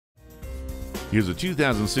Here's a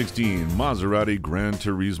 2016 Maserati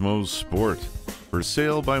GranTurismo Sport for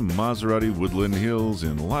sale by Maserati Woodland Hills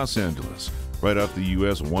in Los Angeles, right off the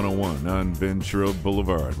US 101 on Ventura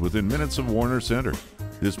Boulevard, within minutes of Warner Center.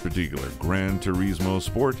 This particular GranTurismo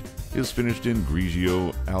Sport is finished in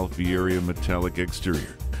Grigio Alfieri metallic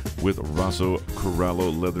exterior with Rosso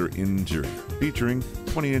Corallo leather interior, featuring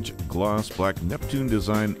 20-inch gloss black Neptune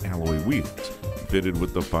design alloy wheels, fitted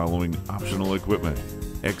with the following optional equipment: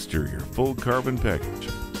 exterior full carbon package,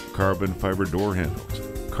 carbon fiber door handles,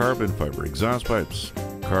 carbon fiber exhaust pipes,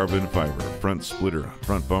 carbon fiber front splitter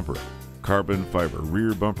front bumper, carbon fiber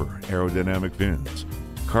rear bumper aerodynamic fins,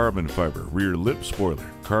 carbon fiber rear lip spoiler,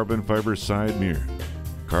 carbon fiber side mirror,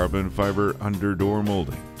 carbon fiber under door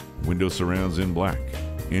molding, window surrounds in black,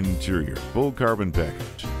 interior full carbon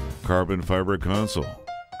package, carbon fiber console,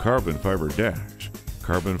 carbon fiber dash,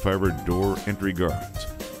 carbon fiber door entry guards,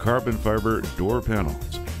 carbon fiber door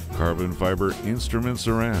panels, carbon fiber instrument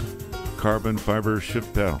surround, carbon fiber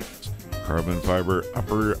shift panels, carbon fiber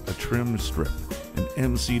upper trim strip, and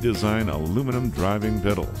MC design aluminum driving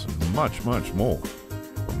pedals, and much more.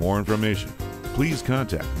 For more information, please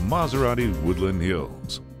contact Maserati Woodland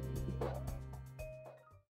Hills.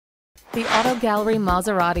 The Auto Gallery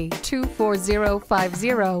Maserati,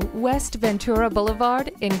 24050 West Ventura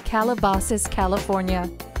Boulevard in Calabasas, California.